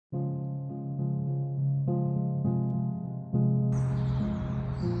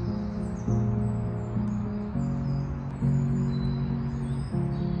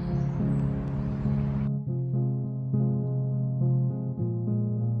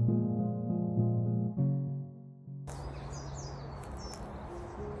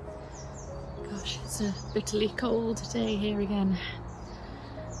It's a bitterly cold day here again.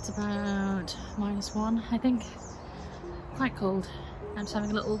 It's about -1, I think. Quite cold. I'm just having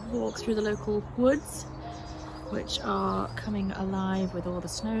a little walk through the local woods, which are coming alive with all the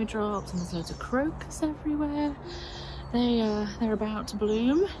snowdrops, and there's loads of crocus everywhere. They're about to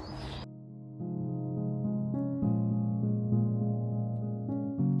bloom.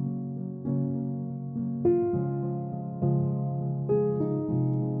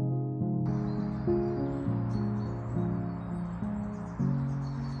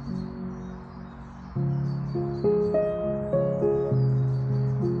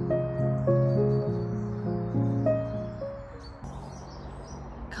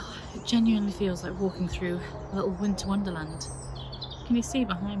 Genuinely feels like walking through a little winter wonderland. Can you see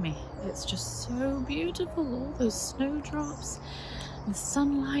behind me? It's just so beautiful, all those snowdrops, the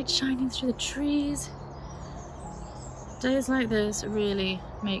sunlight shining through the trees. Days like this really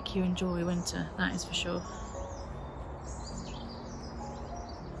make you enjoy winter, that is for sure.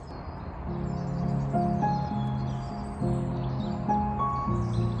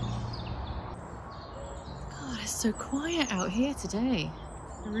 God, it's so quiet out here today.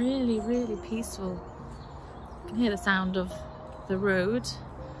 Really peaceful. You can hear the sound of the road,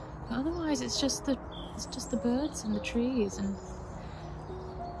 but otherwise it's just the birds and the trees, and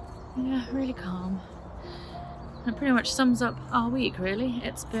yeah, really calm. And it pretty much sums up our week, really.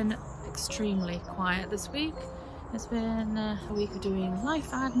 It's been extremely quiet this week. It's been a week of doing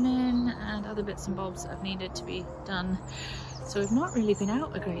life admin and other bits and bobs that have needed to be done, so we've not really been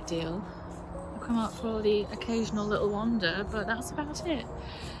out a great deal. Come out for the occasional little wander, but that's about it.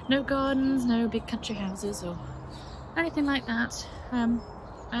 No gardens, no big country houses or anything like that. I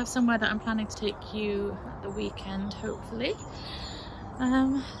have somewhere that I'm planning to take you at the weekend, hopefully.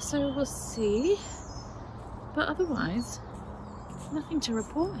 So we'll see. But otherwise, nothing to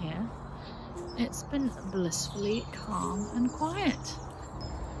report here. It's been blissfully calm and quiet.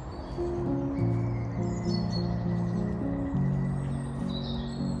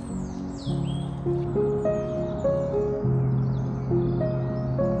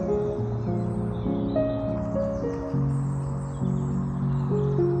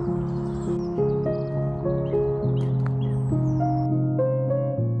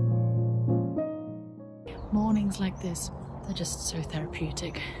 Mornings like this, they're just so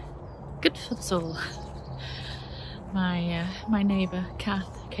therapeutic. Good for the soul. My neighbour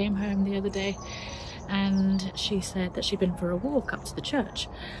Kath came home the other day and she said that she'd been for a walk up to the church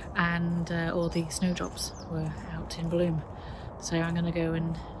and all the snowdrops were out in bloom. So I'm gonna go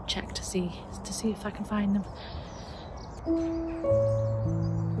and check to see if I can find them.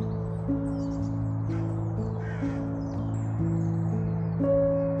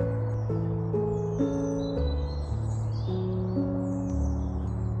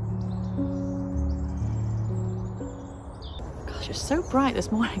 Gosh, it's so bright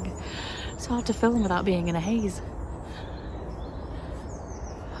this morning. It's hard to film without being in a haze.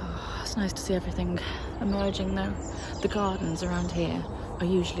 Oh, it's nice to see everything emerging though. The gardens around here are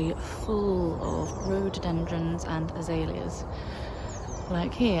usually full of rhododendrons and azaleas.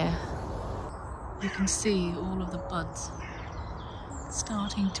 Like here, you can see all of the buds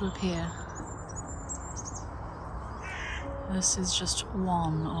starting to appear. This is just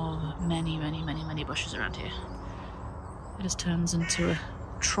one of many bushes around here. It just turns into a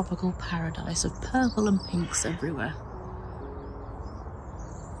tropical paradise of purple and pinks everywhere.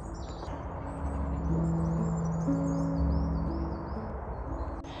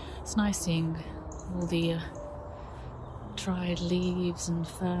 It's nice seeing all the dried leaves and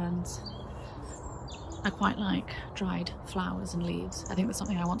ferns. I quite like dried flowers and leaves. I think that's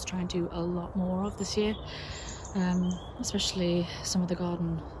something I want to try and do a lot more of this year, especially some of the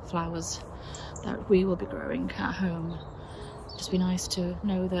garden flowers that we will be growing at home. Just be nice to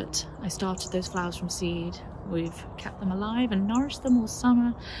know that I started those flowers from seed, we've kept them alive and nourished them all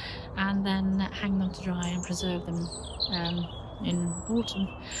summer, and then hang them to dry and preserve them in autumn.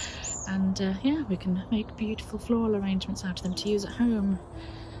 And yeah, we can make beautiful floral arrangements out of them to use at home.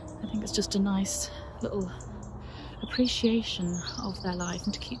 I think it's just a nice little appreciation of their life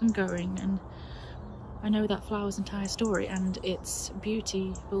and to keep them going. And I know that flower's entire story and its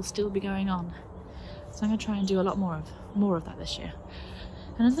beauty will still be going on. So I'm going to try and do a lot more of that this year.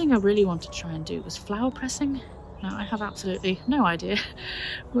 Another thing I really wanted to try and do was flower pressing. Now I have absolutely no idea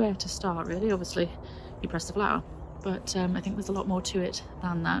where to start really. Obviously you press the flower, but I think there's a lot more to it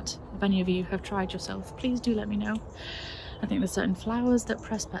than that. If any of you have tried yourself, please do let me know. I think there's certain flowers that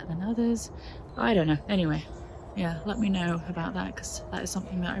press better than others. I don't know. Anyway, yeah, let me know about that, because that is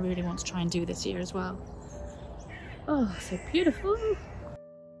something that I really want to try and do this year as well. Oh, so beautiful.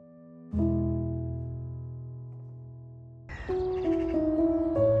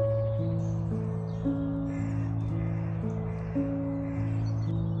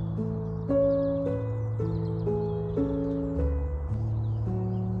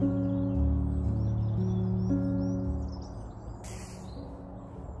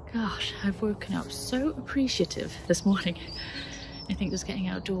 I've woken up so appreciative this morning. I think just getting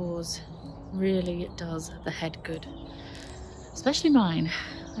outdoors really does the head good. Especially mine.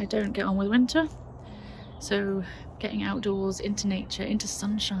 I don't get on with winter, so getting outdoors into nature, into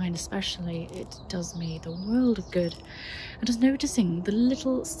sunshine especially, it does me the world of good. And just noticing the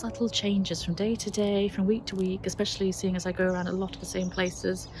little subtle changes from day to day, from week to week, especially seeing as I go around a lot of the same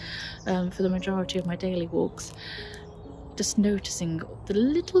places for the majority of my daily walks. Just noticing the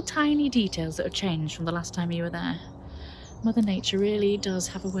little tiny details that have changed from the last time you were there. Mother Nature really does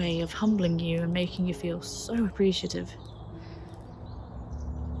have a way of humbling you and making you feel so appreciative.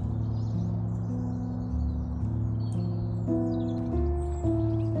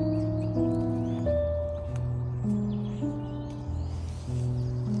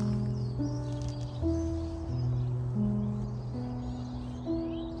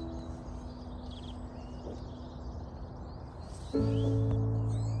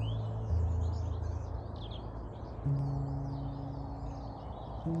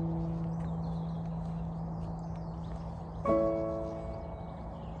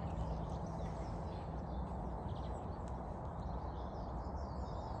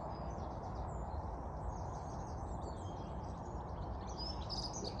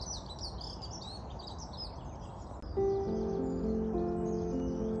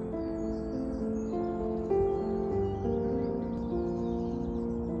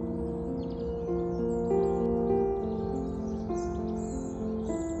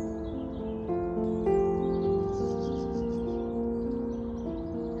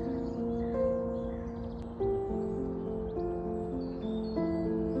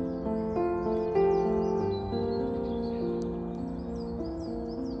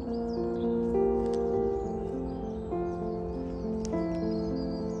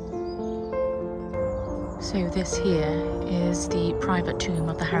 So this here is the private tomb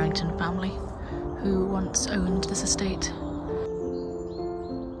of the Harrington family, who once owned this estate.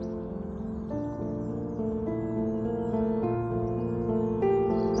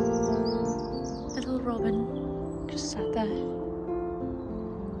 Little robin just sat there.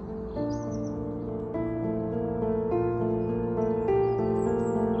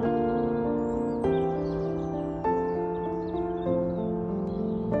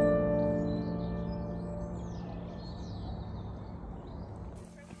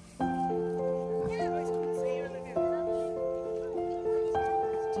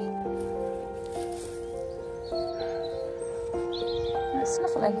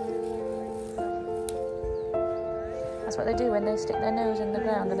 Snuffling. That's what they do when they stick their nose in the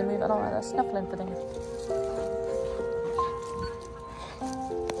ground and they move it along. They're snuffling for things.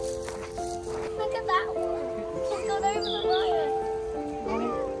 Look at that one. She's gone over the wire.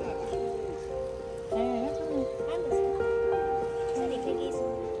 Silly piggies.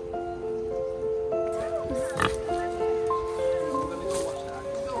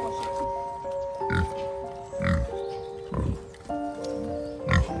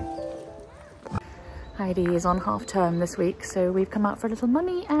 Heidi is on half term this week, so we've come out for a little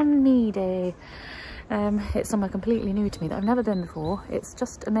mummy and me day. It's somewhere completely new to me that I've never been before. It's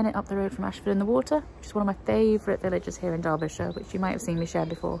just a minute up the road from Ashford-in-the-Water, which is one of my favourite villages here in Derbyshire, which you might have seen me share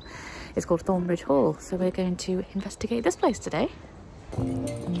before. It's called Thornbridge Hall, so we're going to investigate this place today. I can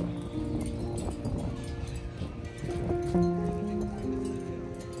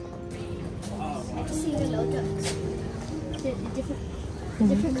see the little ducks. The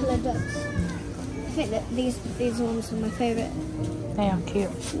different coloured ducks. I think that these ones are my favourite. They are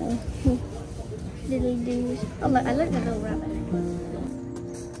cute. Little dudes. Oh look, I like the little rabbit.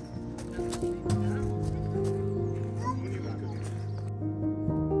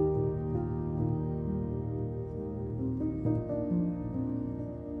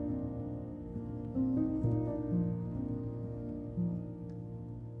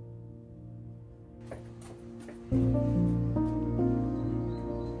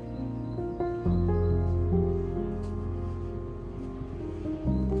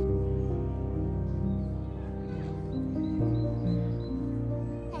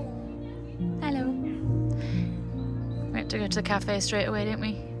 To go to the cafe straight away, didn't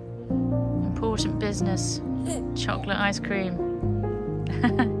we? Important business. Chocolate ice cream.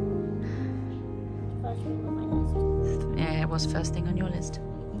 Yeah, it was first thing on your list.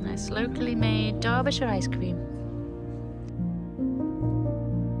 Nice locally made Derbyshire ice cream.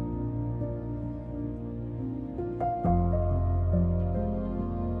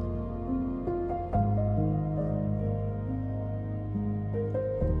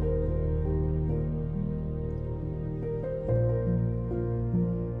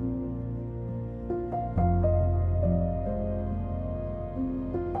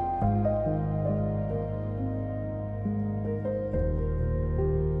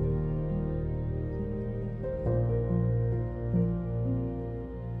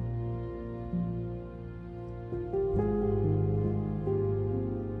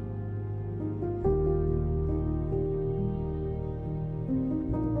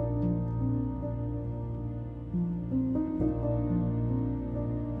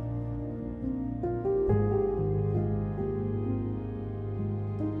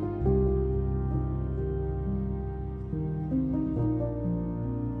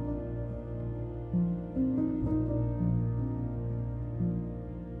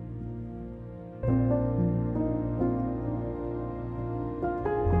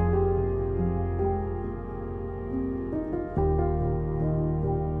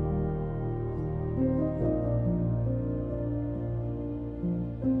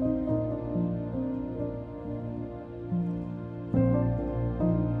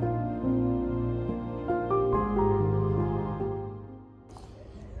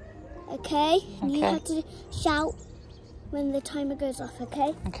 Okay? Okay. You have to shout when the timer goes off,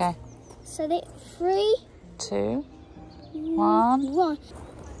 okay? Okay. So 3, 2, 1. 1.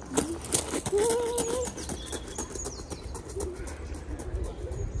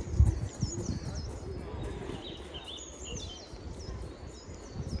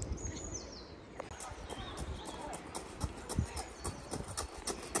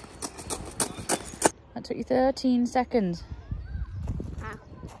 That took you 13 seconds. How?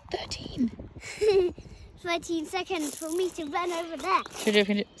 13. 13 seconds for me to run over there. Should we do if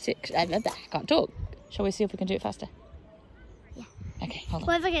we can do 6? I can't talk. Shall we see if we can do it faster? Yeah. Okay, hold on.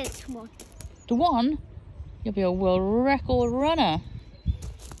 What if I get it to 1? To 1? You'll be a world record runner.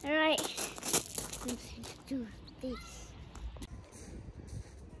 Alright. Let's do this.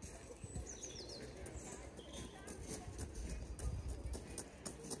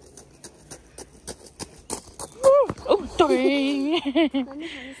 Oh, sorry. Let me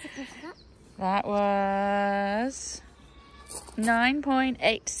have a second for that. That was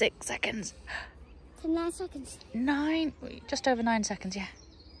 9.86 seconds. So 9 seconds. Just over 9 seconds, yeah.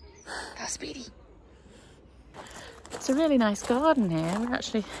 That's speedy. It's a really nice garden here. We're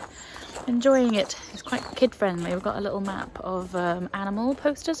actually enjoying it. It's quite kid friendly. We've got a little map of animal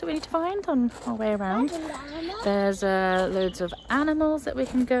posters that we need to find on our way around. There's loads of animals that we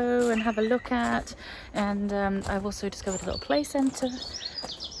can go and have a look at, and I've also discovered a little play centre.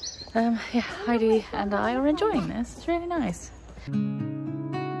 Yeah, Heidi and I are enjoying this. It's really nice.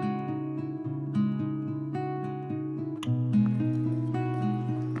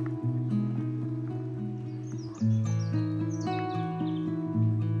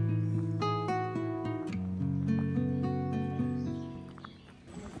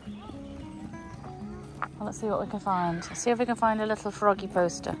 Well, let's see what we can find. Let's see if we can find a little froggy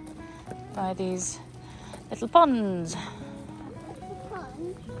poster by these little ponds.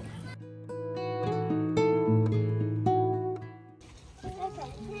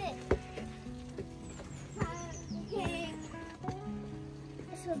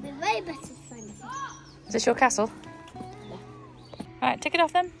 This will be way better to find this. Is this your castle? Yeah. Right, tick it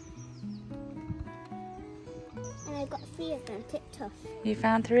off then. And I got 3 of them ticked off. You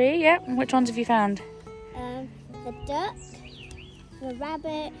found 3, yeah. And which ones have you found? The duck, the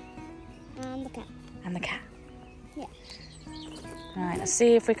rabbit, and the cat. And the cat. Yeah. Right, let's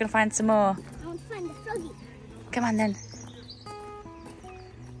see if we can find some more. I want to find the froggy. Come on then.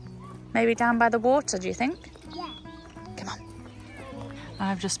 Maybe down by the water, do you think? Yeah. Come on.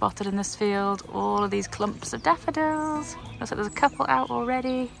 I've just spotted in this field all of these clumps of daffodils. Looks like there's a couple out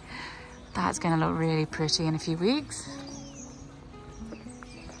already. That's going to look really pretty in a few weeks.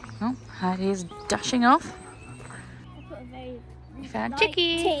 Oh, Heidi's dashing off. I put a very You found light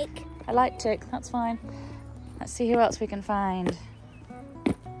Chicky. tick. A light tick, that's fine. Let's see who else we can find.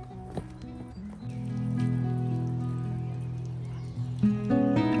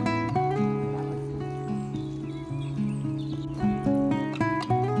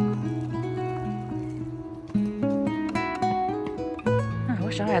 Oh, I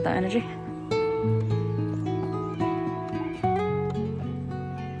wish I had that energy.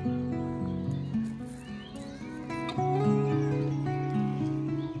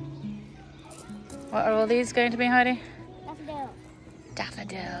 What are all these going to be, Heidi? Daffodil.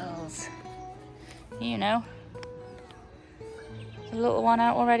 Daffodils. You know. There's a little one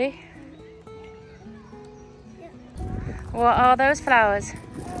out already. Yep. What are those flowers?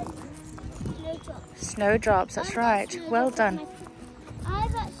 Snowdrops. Snowdrops, that's right. Well done.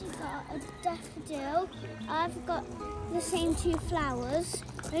 I've actually got a daffodil. I've got the same 2 flowers.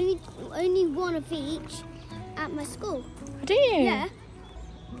 Only one of each at my school. Do you? Yeah.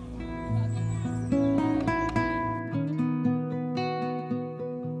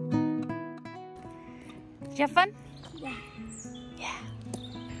 Did you have fun? Yeah. Yeah.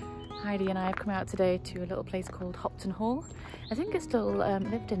 Heidi and I have come out today to a little place called Hopton Hall. I think it's still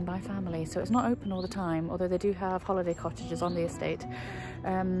lived in by family, so it's not open all the time, although they do have holiday cottages on the estate.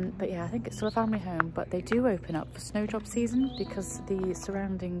 But yeah, I think it's still a family home, but they do open up for snowdrop season because the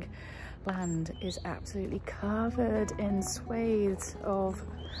surrounding land is absolutely covered in swathes of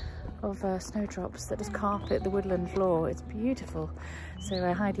snowdrops that just carpet the woodland floor. It's beautiful.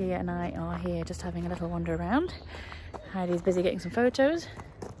 So Heidi and I are here just having a little wander around. Heidi's busy getting some photos.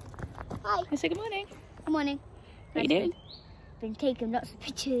 Hi. I say good morning. Good morning. What are you doing? Been taking lots of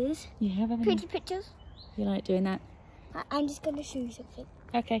pictures. Yeah, haven't Pretty pictures. you like doing that? I'm just going to show you something.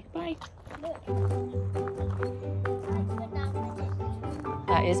 Okay, bye. Look.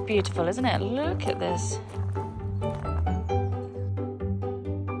 That is beautiful, isn't it? Look at this.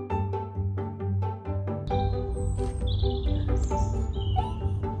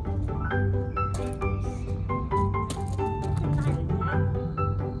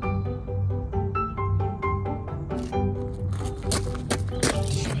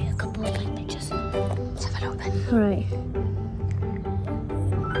 Alright.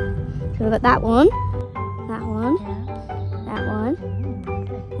 So we've got that one, that one, that one,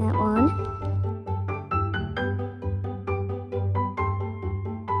 that one.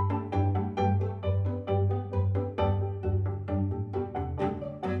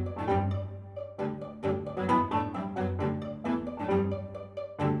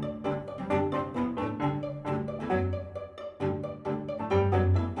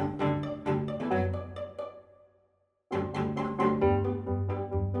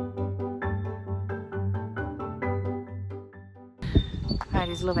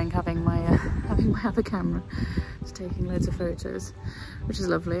 Heidi's loving having my other camera. Just taking loads of photos, which is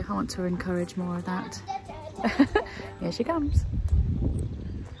lovely. I want to encourage more of that. Here she comes.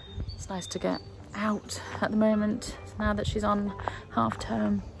 It's nice to get out at the moment. Now that she's on half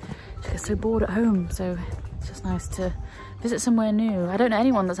term, she gets so bored at home, so it's just nice to visit somewhere new. I don't know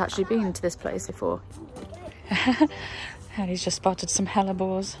anyone that's actually been to this place before. Heidi's just spotted some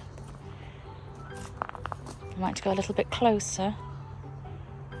hellebores. I'd like to go a little bit closer.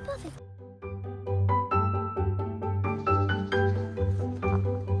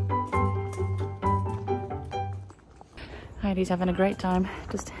 Heidi's having a great time,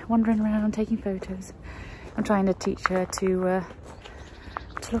 just wandering around, taking photos. I'm trying to teach her to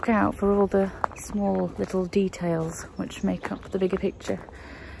look out for all the small little details which make up the bigger picture.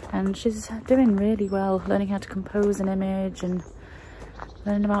 And she's doing really well, learning how to compose an image and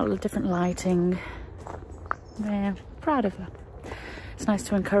learning about different lighting. Yeah, proud of her. It's nice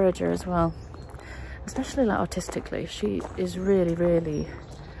to encourage her as well, especially like artistically. She is really, really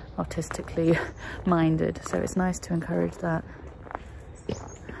artistically minded, so it's nice to encourage that.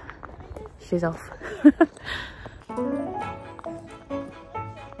 She's off.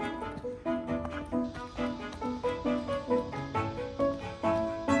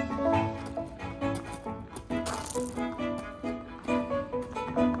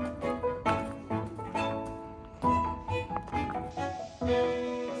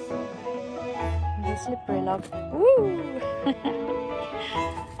 The slippery log. Woo!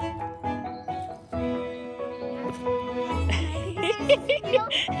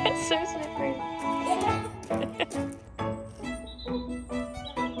 It's so slippery.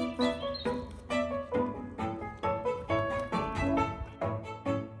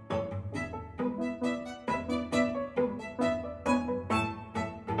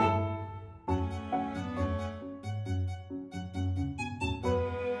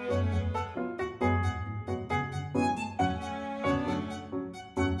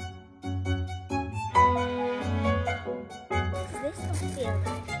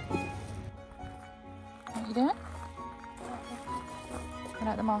 What are you doing? I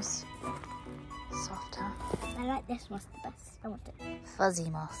like the moss. Softer. I like this moss the best. I want it. Fuzzy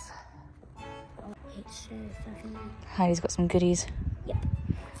moss. It's so fuzzy. Heidi's got some goodies. Yep.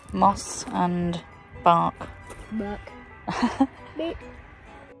 Moss and bark. Bark. Beep.